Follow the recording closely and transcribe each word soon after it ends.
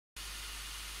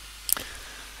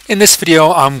In this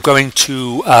video, I'm going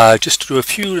to just do a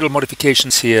few little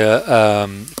modifications here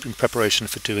in preparation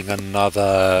for doing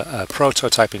another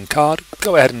prototyping card.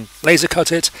 Go ahead and laser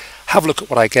cut it, have a look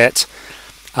at what I get,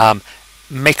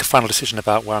 make a final decision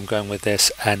about where I'm going with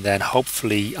this, and then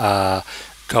hopefully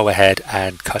go ahead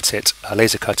and cut it,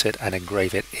 laser cut it and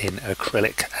engrave it in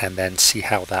acrylic, and then see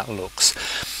how that looks.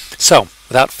 So,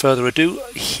 without further ado,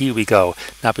 here we go.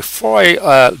 Now, before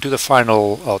I do the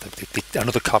final,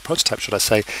 another card prototype, should I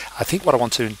say, I think what I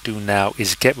want to do now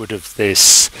is get rid of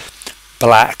this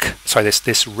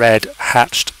this red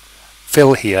hatched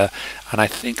fill here, and I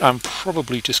think I'm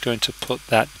probably just going to put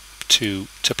that to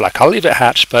black. I'll leave it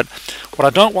hatched, but what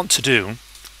I don't want to do,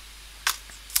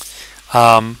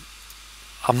 I'm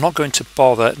not going to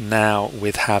bother now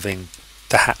with having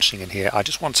the hatching in here. I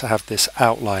just want to have this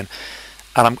outline.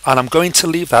 And I'm going to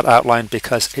leave that outline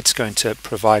because it's going to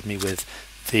provide me with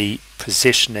the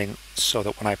positioning so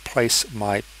that when I place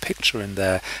my picture in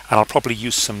there, and I'll probably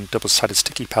use some double-sided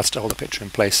sticky pads to hold the picture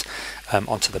in place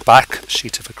onto the back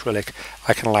sheet of acrylic,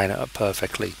 I can line it up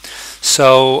perfectly.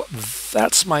 So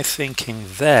that's my thinking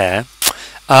there.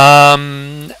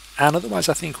 And otherwise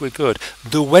I think we're good.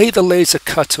 The way the laser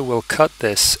cutter will cut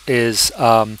this is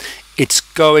it's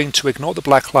going to ignore the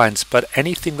black lines, but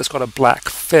anything that's got a black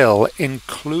fill,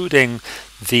 including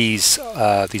these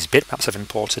bitmaps I've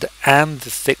imported and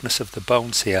the thickness of the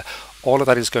bones here, all of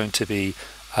that is going to be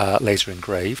laser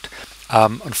engraved.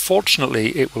 Unfortunately,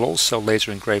 it will also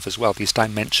laser engrave as well these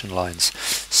dimension lines.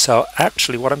 So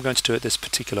actually what I'm going to do at this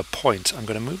particular point, I'm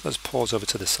going to move those paws over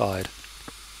to the side.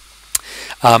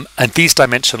 And these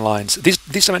dimension lines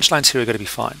here are going to be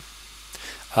fine.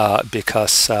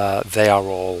 Because they are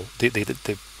all,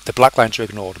 the black lines are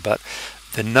ignored, but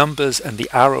the numbers and the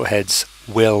arrowheads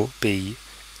will be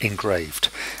engraved.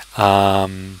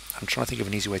 I'm trying to think of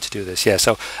an easy way to do this. Yeah,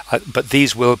 so, but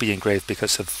these will be engraved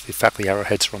because of the fact the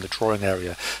arrowheads are on the drawing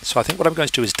area. So I think what I'm going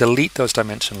to do is delete those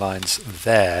dimension lines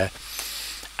there,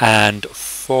 and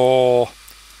for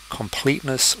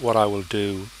completeness, what I will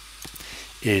do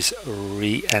is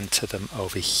re-enter them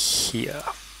over here.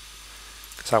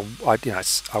 So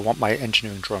I want my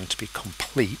engineering drawing to be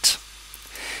complete,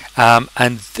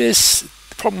 and the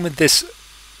problem with this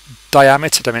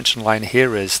diameter dimension line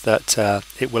here is that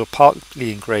it will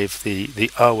partly engrave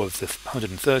the O of the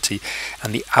 130,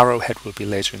 and the arrowhead will be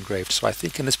laser engraved. So I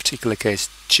think in this particular case,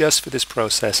 just for this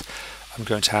process, I'm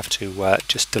going to have to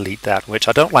just delete that, which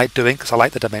I don't like doing because I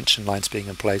like the dimension lines being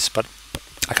in place, but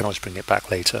I can always bring it back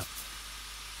later.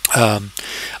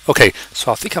 Okay,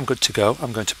 so I think I'm good to go.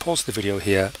 I'm going to pause the video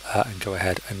here and go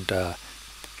ahead and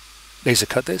laser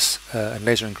cut this and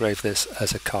laser engrave this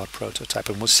as a card prototype,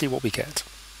 and we'll see what we get.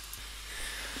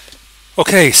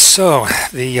 Okay, so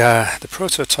the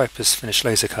prototype is finished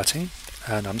laser cutting,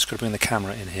 and I'm just going to bring the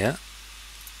camera in here.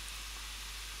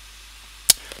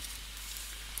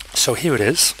 So here it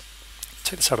is.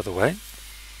 Take this out of the way,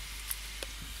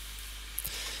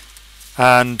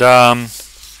 and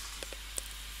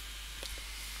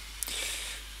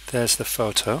there's the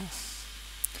photo.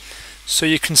 So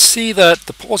you can see that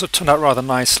the paws have turned out rather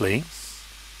nicely.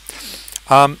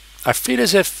 I feel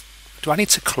as if, do I need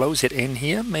to close it in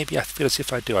here? Maybe I feel as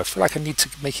if I do. I feel like I need to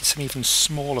make it some even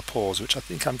smaller paws, which I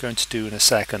think I'm going to do in a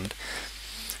second.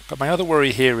 But my other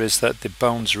worry here is that the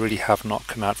bones really have not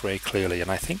come out very clearly,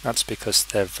 and I think that's because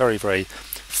they're very, very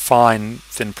fine,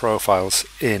 thin profiles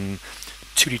in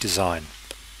 2D design.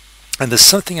 And there's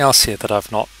something else here that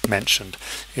I've not mentioned.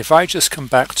 If I just come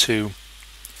back to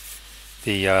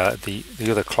the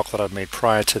other clock that I've made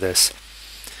prior to this,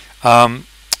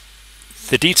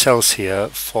 the details here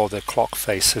for the clock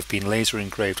face have been laser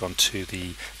engraved onto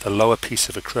the lower piece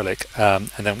of acrylic,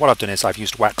 and then what I've done is I've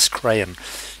used wax crayon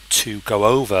to go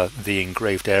over the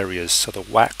engraved areas, so the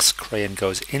wax crayon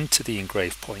goes into the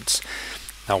engraved points.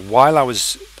 Now, while I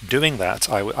was doing that,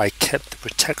 I kept the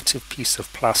protective piece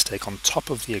of plastic on top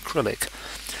of the acrylic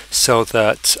so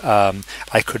that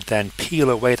I could then peel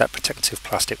away that protective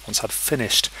plastic once I'd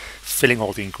finished filling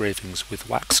all the engravings with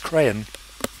wax crayon,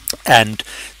 and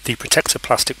the protective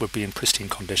plastic would be in pristine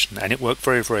condition, and it worked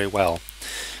very, very well.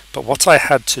 But what I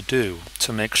had to do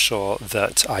to make sure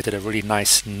that I did a really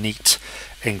nice, neat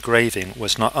engraving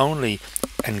was not only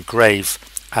engrave,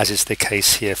 as is the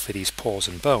case here for these paws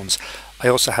and bones, I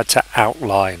also had to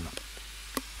outline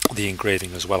the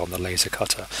engraving as well on the laser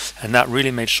cutter, and that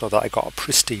really made sure that I got a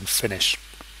pristine finish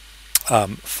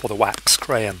for the wax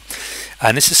crayon.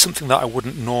 And this is something that I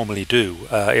wouldn't normally do.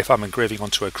 If I'm engraving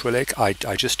onto acrylic,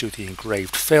 I just do the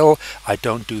engraved fill, I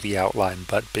don't do the outline,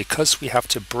 but because we have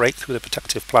to break through the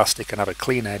protective plastic and have a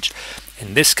clean edge,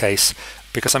 in this case,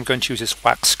 because I'm going to use this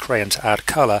wax crayon to add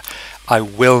colour, I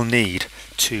will need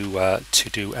to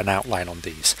do an outline on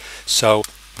these. So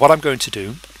what I'm going to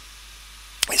do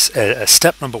is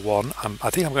step number one. I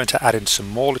think I'm going to add in some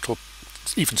more little,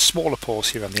 even smaller pores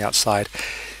here on the outside.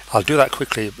 I'll do that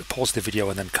quickly, pause the video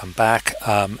and then come back,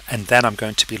 and then I'm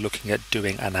going to be looking at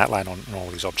doing an outline on all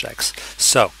these objects.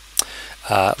 So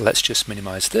let's just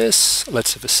minimize this.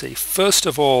 Let's have a see. First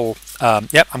of all,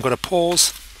 yep, I'm going to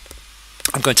pause.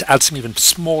 I'm going to add some even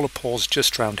smaller pores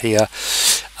just around here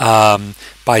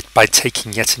by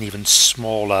taking yet an even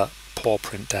smaller pore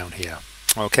print down here.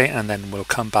 Okay, and then we'll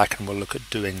come back and we'll look at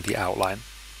doing the outline.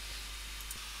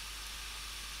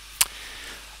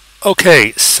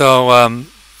 Okay, so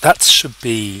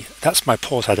that's my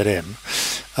pores added in.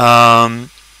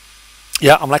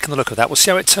 Yeah, I'm liking the look of that. We'll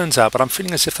see how it turns out, but I'm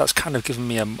feeling as if that's kind of given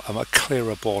me a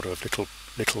clearer border of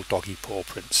little doggy paw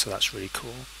prints, so that's really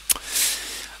cool.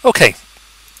 Okay.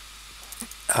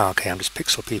 Okay, I'm just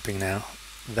pixel peeping now.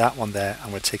 That one there, I'm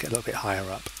going to take it a little bit higher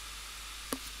up.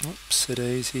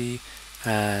 Oops-a-daisy.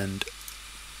 And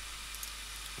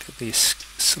get the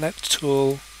select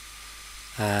tool.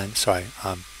 And sorry,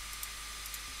 I'm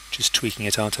just tweaking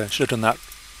it, aren't I? Should have done that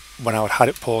when I had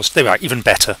it paused. There we are, even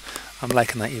better. I'm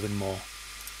liking that even more.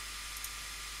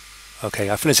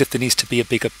 Okay, I feel as if there needs to be a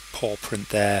bigger paw print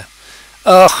there.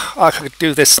 Ugh, I could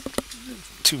do this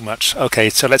too much.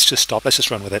 Okay, so let's just stop. Let's just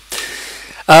run with it.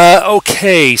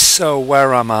 Okay, so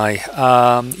where am I?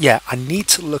 Yeah, I need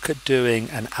to look at doing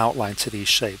an outline to these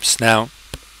shapes. Now,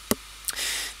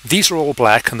 these are all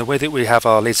black, and the way that we have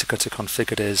our laser cutter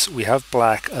configured is we have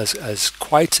black as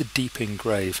quite a deep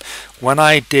engrave. When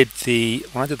I did the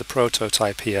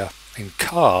prototype here in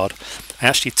card, I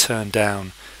actually turned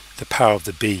down the power of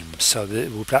the beam, so that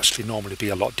it would actually normally be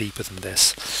a lot deeper than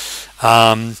this.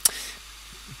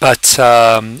 But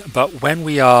when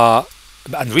we are,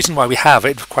 and the reason why we have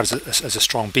it quite as a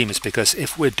strong beam is because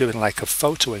if we're doing like a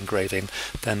photo engraving,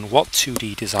 then what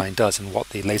 2D design does and what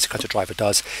the laser cutter driver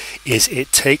does is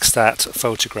it takes that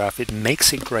photograph, it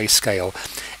makes it grayscale,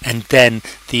 and then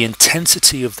the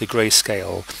intensity of the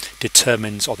grayscale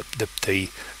determines, or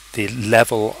the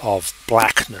level of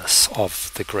blackness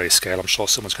of the grayscale. I'm sure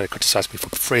someone's going to criticize me for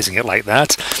phrasing it like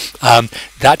that.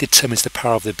 That determines the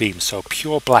power of the beam. So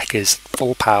pure black is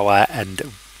full power, and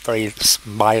very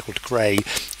mild grey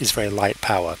is very light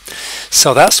power.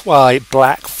 So that's why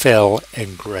black fill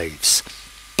engraves.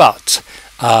 But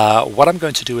what I'm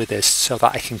going to do with this, so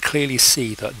that I can clearly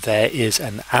see that there is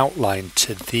an outline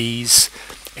to these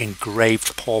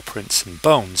engraved paw prints and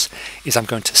bones, is I'm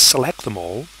going to select them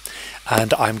all,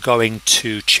 and I'm going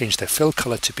to change the fill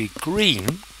color to be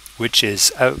green, which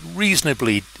is a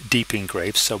reasonably deep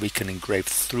engrave, so we can engrave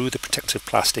through the protective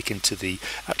plastic into the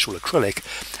actual acrylic.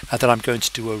 And then I'm going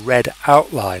to do a red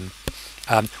outline,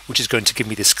 which is going to give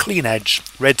me this clean edge.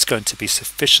 Red's going to be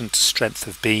sufficient strength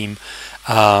of beam,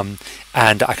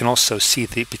 and I can also see,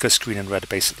 because green and red are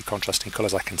basically contrasting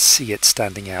colors, I can see it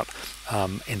standing out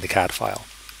in the CAD file.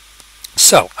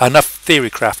 So, enough theory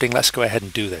crafting, let's go ahead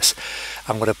and do this.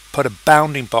 I'm going to put a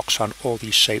bounding box around all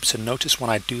these shapes, and notice when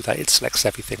I do that it selects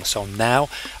everything. So now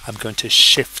I'm going to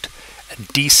shift and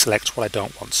deselect what I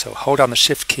don't want. So hold down the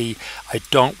shift key. I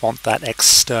don't want that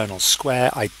external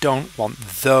square. I don't want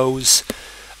those,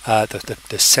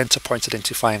 the center point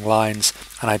identifying lines,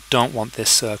 and I don't want this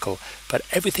circle. But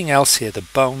everything else here, the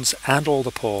bones and all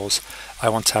the paws, I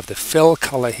want to have the fill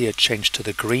color here changed to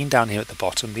the green down here at the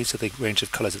bottom. These are the range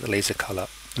of colors that the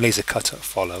laser cutter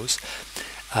follows.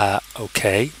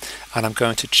 Okay, and I'm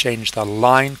going to change the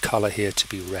line color here to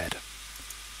be red.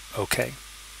 Okay.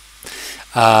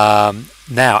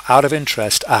 Now, out of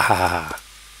interest,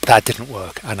 that didn't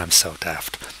work, and I'm so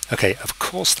daft. Okay, of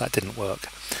course that didn't work.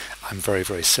 I'm very,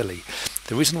 very silly.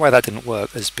 The reason why that didn't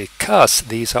work is because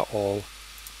these are all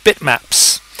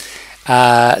bitmaps.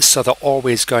 So they're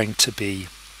always going to be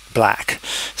black.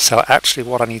 So actually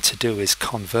what I need to do is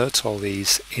convert all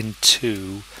these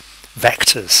into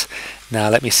vectors. Now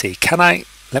let me see,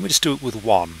 let me just do it with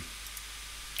one.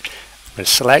 I'm going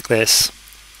to select this,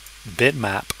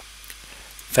 bitmap,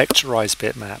 vectorize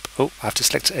bitmap. Oh, I have to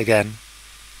select it again.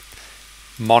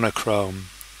 Monochrome,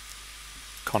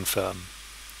 confirm.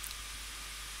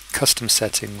 Custom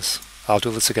settings, I'll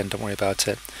do this again, don't worry about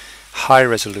it. High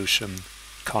resolution,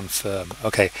 confirm.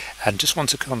 Okay, and just want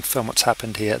to confirm what's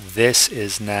happened here. This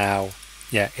is now,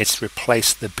 yeah, it's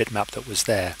replaced the bitmap that was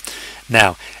there.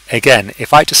 Now, again,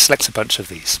 if I just select a bunch of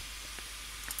these,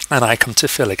 and I come to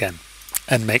fill again,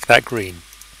 and make that green,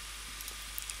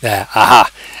 there,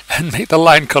 aha, and make the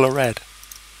line color red.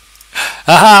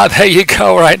 Aha, there you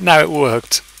go, right, now it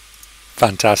worked.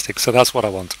 Fantastic, so that's what I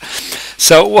want.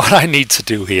 So what I need to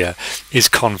do here is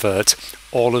convert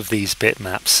all of these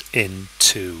bitmaps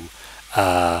into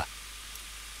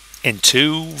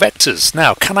into vectors.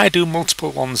 Now, can I do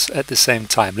multiple ones at the same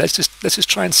time? Let's just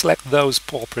try and select those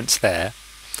paw prints there.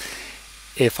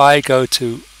 If I go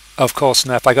to, of course,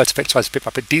 now if I go to vectorize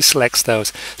bitmap, it deselects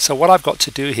those. So what I've got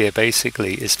to do here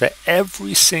basically is for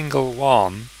every single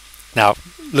one. Now,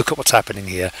 look at what's happening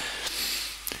here.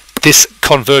 This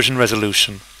conversion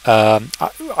resolution.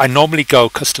 I normally go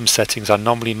custom settings. I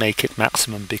normally make it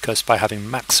maximum because by having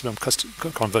maximum custom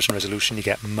conversion resolution, you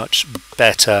get much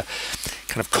better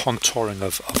kind of contouring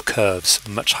of curves,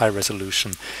 much higher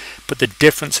resolution. But the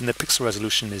difference in the pixel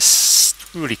resolution is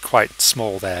really quite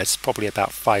small there. It's probably about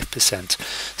 5%.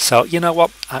 So you know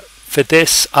what? For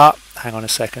this, hang on a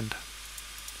second.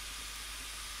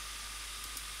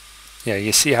 Yeah,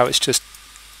 you see how it's just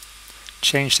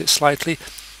changed it slightly?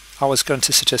 I was going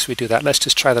to suggest we do that. Let's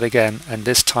just try that again, and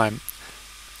this time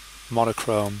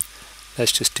monochrome.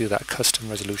 Let's just do that custom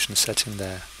resolution setting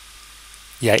there.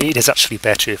 Yeah, it is actually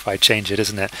better if I change it,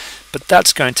 isn't it? But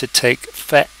that's going to take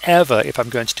forever if I'm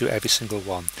going to do every single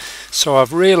one. So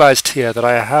I've realized here that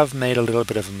I have made a little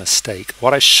bit of a mistake.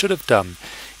 What I should have done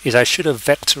is I should have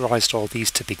vectorized all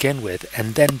these to begin with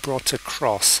and then brought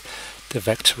across the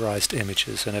vectorized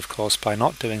images, and of course by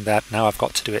not doing that, now I've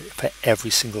got to do it for every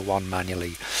single one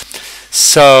manually.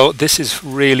 So this is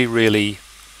really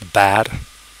bad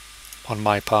on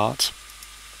my part.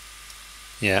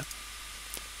 Yeah,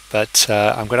 but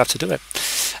I'm going to have to do it.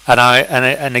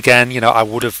 And again, you know, I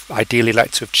would have ideally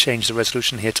liked to have changed the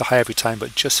resolution here to high every time,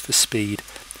 but just for speed,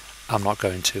 I'm not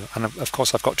going to. And of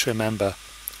course, I've got to remember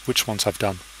which ones I've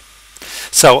done.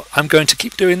 So I'm going to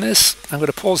keep doing this. I'm going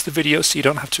to pause the video so you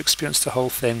don't have to experience the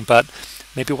whole thing, but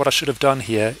maybe what I should have done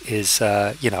here is,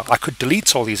 you know, I could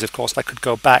delete all these, of course. I could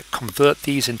go back, convert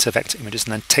these into vector images,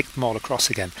 and then take them all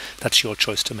across again. That's your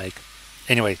choice to make.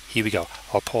 Anyway, here we go.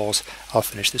 I'll pause. I'll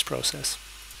finish this process.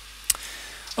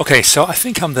 Okay, so I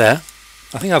think I'm there.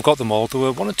 I think I've got them all. There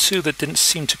were one or two that didn't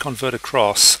seem to convert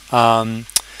across.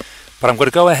 But I'm going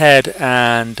to go ahead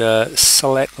and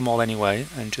select them all anyway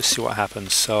and just see what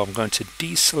happens. So I'm going to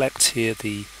deselect here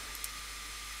the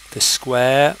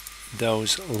square,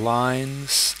 those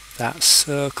lines, that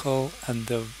circle, and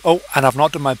the... Oh, and I've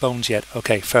not done my bones yet.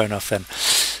 Okay, fair enough then.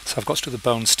 So I've got to do the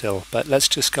bones still. But let's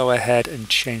just go ahead and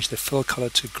change the fill color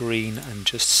to green and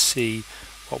just see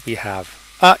what we have.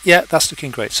 Yeah, that's looking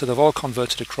great. So they've all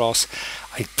converted across.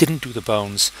 I didn't do the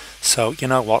bones. So you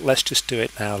know what? Let's just do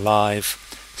it now live.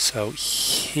 So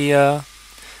here,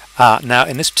 now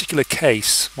in this particular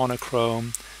case,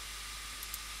 monochrome,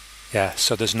 yeah,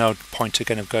 so there's no point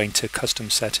again of going to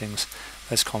custom settings.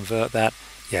 Let's convert that.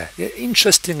 Yeah,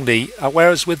 interestingly,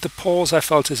 whereas with the paws I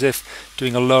felt as if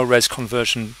doing a low res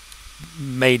conversion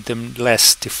made them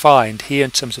less defined, here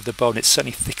in terms of the bone it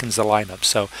certainly thickens the lineup.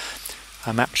 So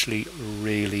I'm actually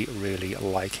really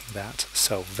liking that.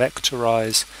 So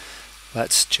vectorize.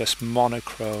 Let's just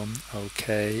monochrome.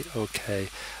 Okay.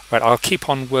 Right, I'll keep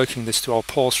on working this through. I'll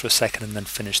pause for a second and then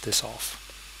finish this off.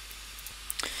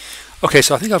 Okay,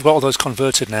 so I think I've got all those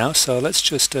converted now. So let's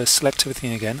just select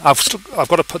everything again. I've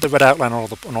got to put the red outline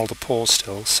on all the paws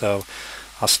still. So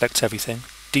I'll select everything,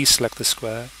 deselect the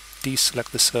square,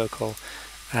 deselect the circle,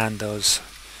 and those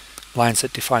lines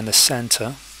that define the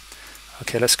center.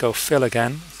 Okay, let's go fill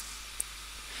again.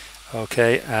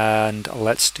 Okay, and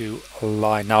let's do a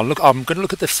line. Now look, I'm going to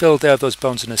look at the fill there of those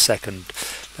bones in a second.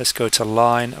 Let's go to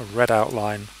line, a red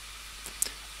outline.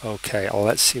 Okay,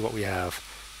 let's see what we have.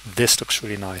 This looks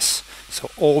really nice.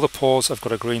 So all the paws have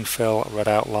got a green fill, a red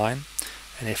outline.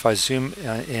 And if I zoom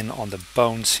in on the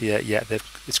bones here, yeah,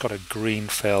 it's got a green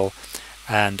fill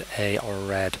and a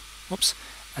red, whoops,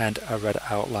 and a red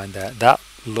outline there. That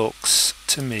looks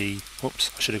to me,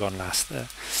 whoops, I should have gone last there.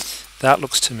 That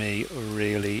looks to me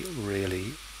really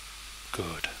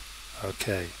good.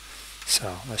 Okay,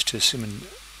 so let's just zoom in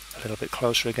a little bit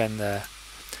closer again there.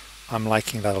 I'm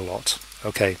liking that a lot.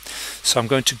 Okay, so I'm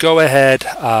going to go ahead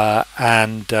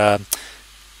and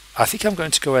I think I'm going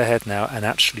to go ahead now and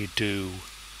actually do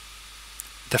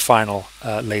the final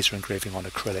laser engraving on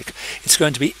acrylic. It's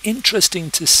going to be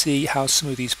interesting to see how some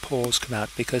of these paws come out,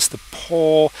 because the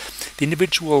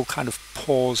individual kind of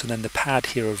paws and then the pad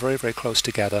here are very close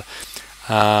together.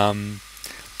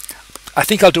 I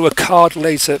think I'll do a card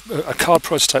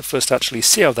prototype first, actually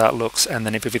see how that looks, and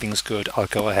then if everything's good I'll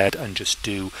go ahead and just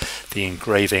do the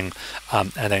engraving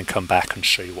and then come back and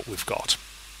show you what we've got.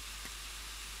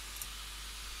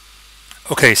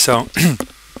 Okay, so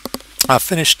I've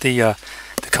finished the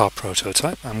card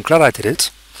prototype. I'm glad I did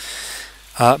it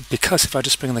because if I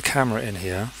just bring the camera in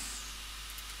here,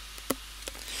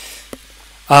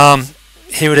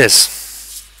 here it is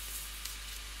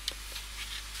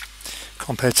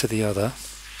compared to the other.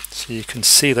 So you can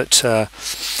see that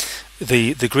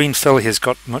the green fill here has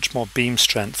got much more beam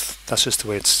strength. That's just the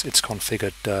way it's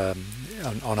configured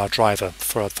on our driver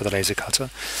for the laser cutter.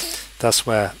 That's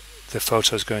where the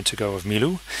photo is going to go of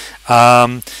Milou.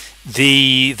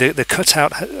 The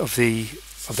cutout of the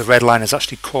red line has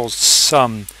actually caused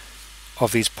some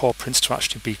of these paw prints to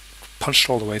actually be punched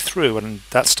all the way through, and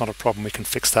that's not a problem. We can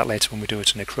fix that later when we do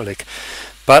it in acrylic.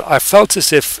 But I felt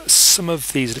as if some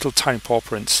of these little tiny paw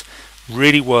prints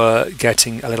really were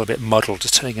getting a little bit muddled,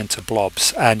 just turning into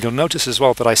blobs. And you'll notice as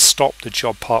well that I stopped the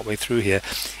job partway through here.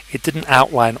 It didn't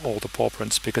outline all the paw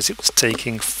prints because it was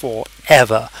taking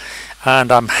forever,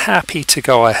 and I'm happy to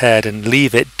go ahead and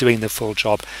leave it doing the full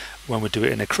job when we do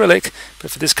it in acrylic.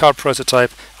 But for this card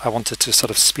prototype, I wanted to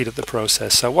sort of speed up the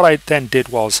process. So what I then did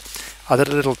was I did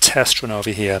a little test run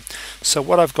over here. So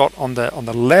what I've got on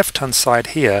the left hand side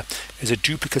here is a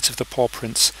duplicate of the paw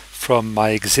prints from my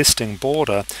existing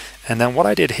border, and then what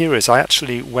I did here is I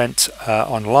actually went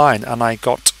online and I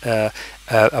got a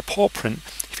paw print.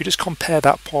 If you just compare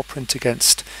that paw print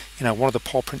against, you know, one of the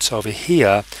paw prints over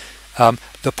here,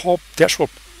 the actual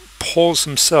paws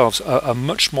themselves are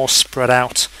much more spread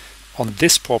out on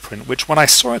this paw print, which when I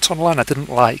saw it online I didn't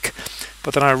like,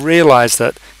 but then I realized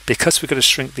that because we're going to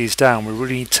shrink these down, we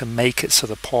really need to make it so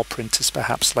the paw print is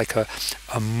perhaps like a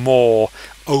more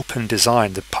open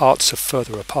design. The parts are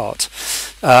further apart,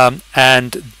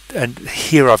 and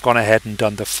here I've gone ahead and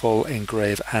done the full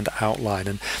engrave and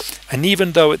outline, and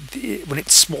even though when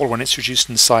it's small, when it's reduced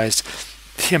in size,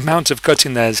 the amount of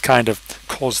cutting there has kind of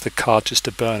caused the card just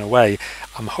to burn away.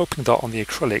 I'm hoping that on the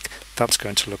acrylic that's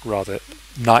going to look rather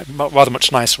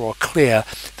much nicer or clear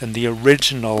than the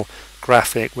original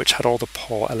graphic, which had all the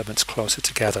paw elements closer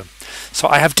together. So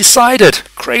I have decided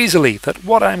crazily that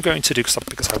what I'm going to do,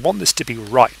 because I want this to be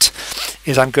right,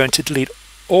 is I'm going to delete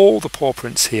all the paw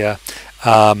prints here,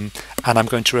 and I'm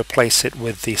going to replace it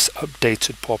with these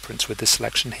updated paw prints with this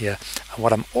selection here. And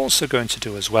what I'm also going to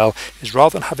do as well is,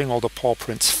 rather than having all the paw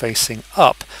prints facing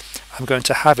up, I'm going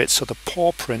to have it so the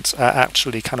paw prints are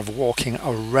actually kind of walking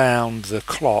around the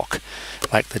clock,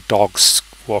 like the dog's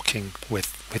walking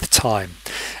with time.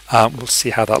 We'll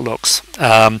see how that looks.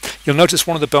 You'll notice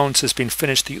one of the bones has been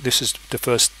finished. This is the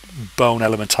first bone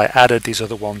element I added. These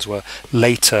other ones were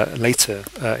later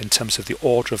in terms of the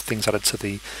order of things added to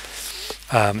the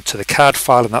CAD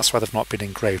file, and that's why they've not been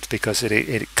engraved, because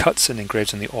it cuts and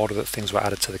engraves in the order that things were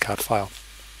added to the CAD file.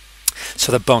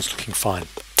 So the bone's looking fine.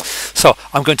 So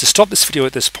I'm going to stop this video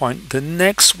at this point. The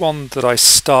next one that I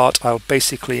start, I'll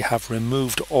basically have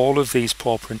removed all of these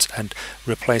paw prints and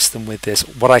replaced them with this,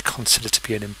 what I consider to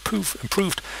be an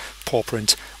improved paw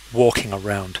print walking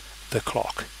around the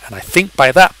clock. And I think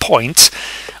by that point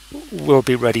we'll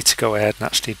be ready to go ahead and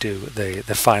actually do the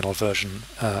final version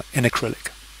in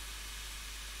acrylic.